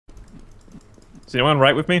Is anyone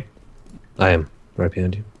right with me? I am right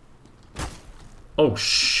behind you. Oh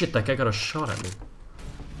shit, that guy got a shot at me.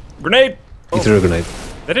 Grenade! He threw a grenade.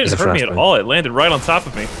 That didn't hurt me at all. It landed right on top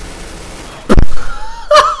of me.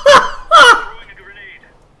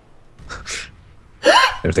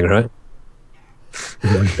 Everything right?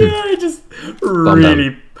 Yeah,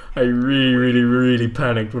 I really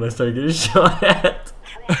panicked when I started getting shot at.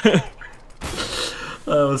 That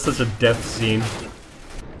was such a death scene.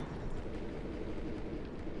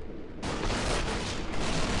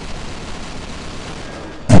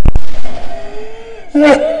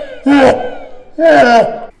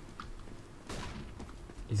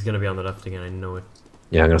 He's gonna be on the left again, I know it.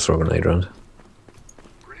 Yeah, I'm gonna throw a grenade around.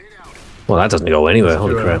 Well, that doesn't go anywhere,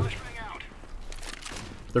 holy crap.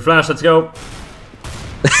 They're flash, let's go!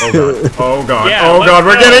 Oh god, oh god, Yeah, oh god,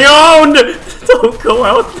 we're getting owned! Don't go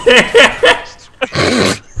out there!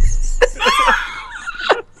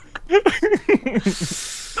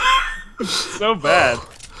 So bad.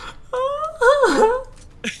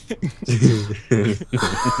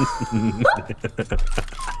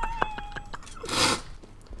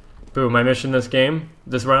 Boo, my mission this game,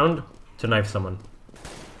 this round, to knife someone.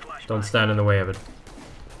 Don't stand in the way of it.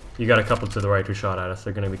 You got a couple to the right who shot at us,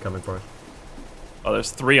 they're gonna be coming for us. Oh,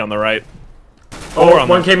 there's 3 on the right. Oh,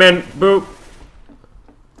 one came in, boo!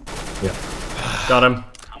 Yeah. Got him.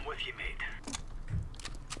 I'm with you, mate.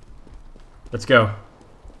 Let's go.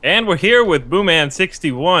 And we're here with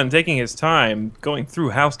Booman61 taking his time, going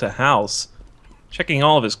through house to house, checking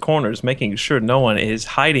all of his corners, making sure no one is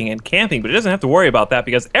hiding and camping, but he doesn't have to worry about that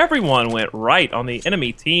because everyone went right on the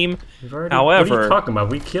enemy team. However, what are you talking about?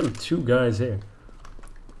 We killed 2 guys here.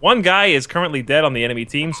 One guy is currently dead on the enemy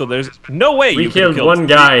team, so there's no way we killed one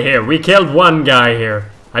guy here. We killed one guy here.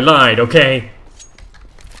 I lied, okay?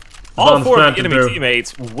 All 4 of the enemy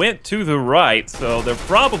teammates went to the right, so they're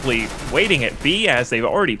probably waiting at B as they've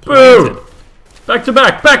already planted. Boo! Back to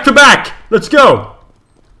back, back to back! Let's go!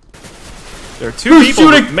 There are 2 people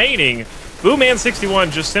remaining.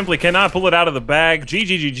 Booman61 just simply cannot pull it out of the bag.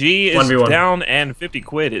 GGGG is 1v1. down, and 50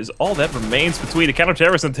 quid is all that remains between a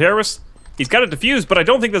counter-terrorist and terrorist. He's got a defuse, but I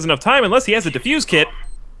don't think there's enough time unless he has a defuse kit.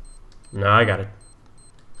 No, I got it.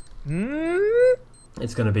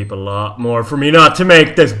 It's gonna be a lot more for me not to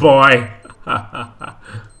make this, boy. Yeah.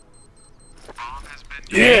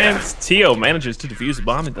 And Tio manages to defuse the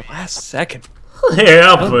bomb in the last second.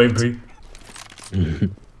 Yeah, baby.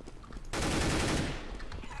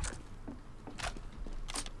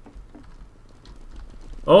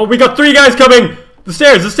 Oh, we got 3 guys coming! The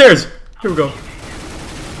stairs, the stairs! Here we go.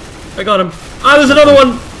 I got him. Ah, there's another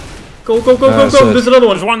one! Go, go, go, go, go! There's another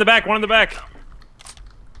one! There's one in the back, one in the back.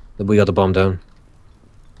 We got the bomb down.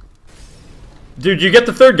 Dude, you get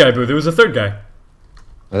the 3rd guy, Boo. There was a 3rd guy.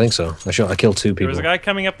 I think so. I killed 2 people. There was a guy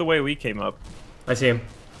coming up the way we came up. I see him.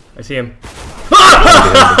 I see him.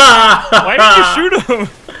 Why did you shoot him?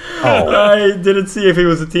 Oh. I didn't see if he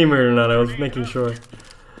was a teammate or not. I was making sure.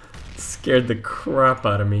 Scared the crap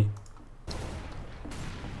out of me.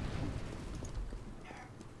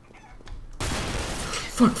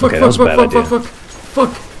 Fuck, fuck, Okay, fuck, fuck, fuck, fuck, fuck,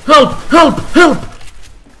 fuck. Help, help, help!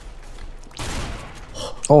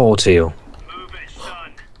 Oh, Teal.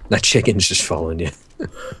 That chicken's just following you.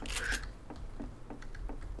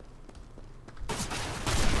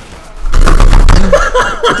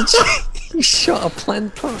 You shot a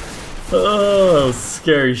plant pot. Oh, that was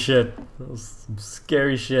scary shit. That was some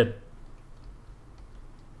scary shit.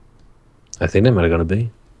 I think they might have gone to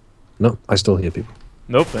B. No, I still hear people.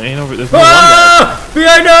 Nope, they ain't over. There's Ah!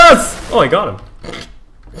 Behind us! Oh, I got him.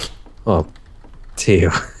 Oh,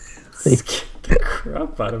 Teal. Scared the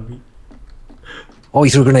crap out of me. Oh, he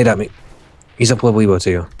threw a grenade at me. He's up where we were,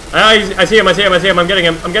 Teal. I see him, I see him, I see him. I'm getting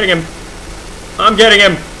him, I'm getting him. I'm getting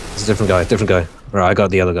him. It's a different guy, different guy. Right, I got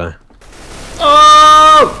the other guy.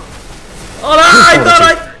 Oh! Oh, no, I thought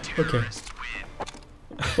I... Okay.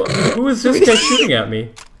 Well, who is this guy shooting at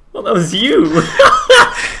me? Well, that was you.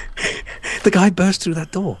 The guy burst through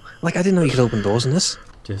that door. Like, I didn't know you could open doors in this.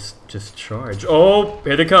 Just charge. Oh,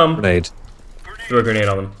 here they come. Grenade. Threw a grenade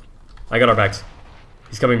on them. I got our backs.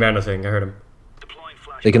 He's coming behind us, I think. I heard him.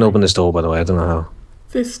 They can open this door, by the way. I don't know how.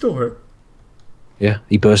 This door? Yeah,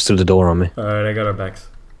 he burst through the door on me. Alright, I got our backs.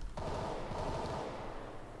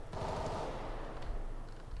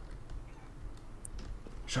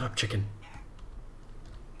 Shut up, chicken.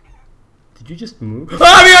 Did you just move?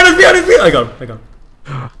 Ah, behind us, behind us, behind us! I got him, I got him.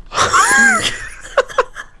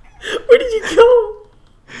 Where did you go?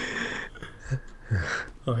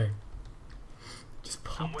 Okay. Just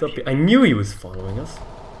popped up. I knew he was following us.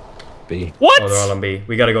 B. What? Oh, they're all on B.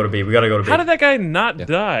 We gotta go to B. We gotta go to B. How did that guy not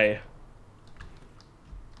die?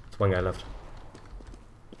 There's one guy left.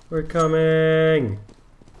 We're coming.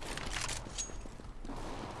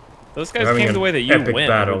 Those guys having came the an way that you epic went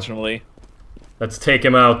battle. originally. Let's take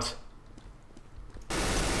him out.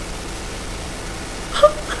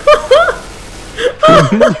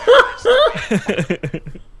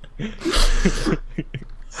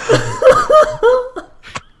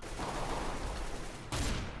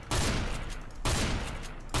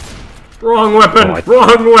 Wrong weapon!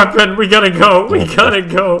 Wrong weapon! We gotta go! We gotta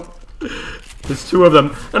go! There's two of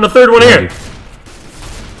them. And a third one here!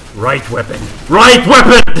 Right weapon! Right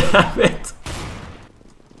weapon! Damn it!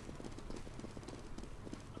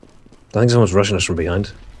 I think someone's rushing us from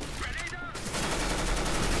behind.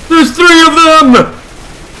 There's three of them!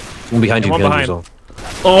 One behind you, one behind you behind.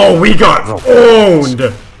 as well. Oh, we got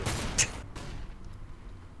owned!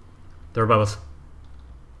 They're above us.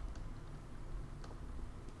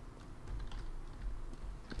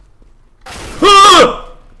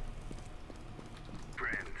 Ah!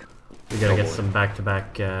 We gotta get some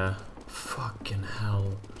back-to-back, fucking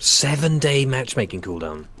hell. 7-day matchmaking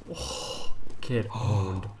cooldown. Kid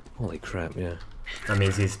owned. Holy crap, yeah. That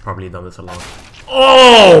means he's probably done this a lot.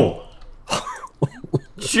 Oh!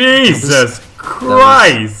 Jesus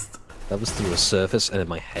Christ! That was through a surface and in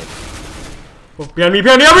my head. Oh, behind me,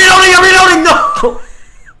 behind me! I'm reloading! I'm reloading! No!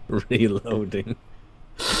 Reloading.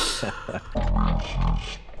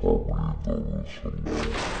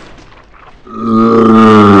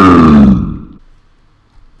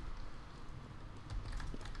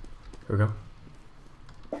 Here we go.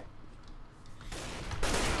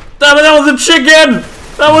 Damn it, that was a chicken!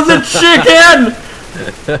 That was a chicken!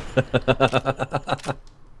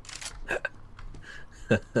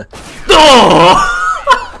 Oh!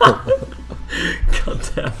 God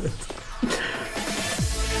damn it.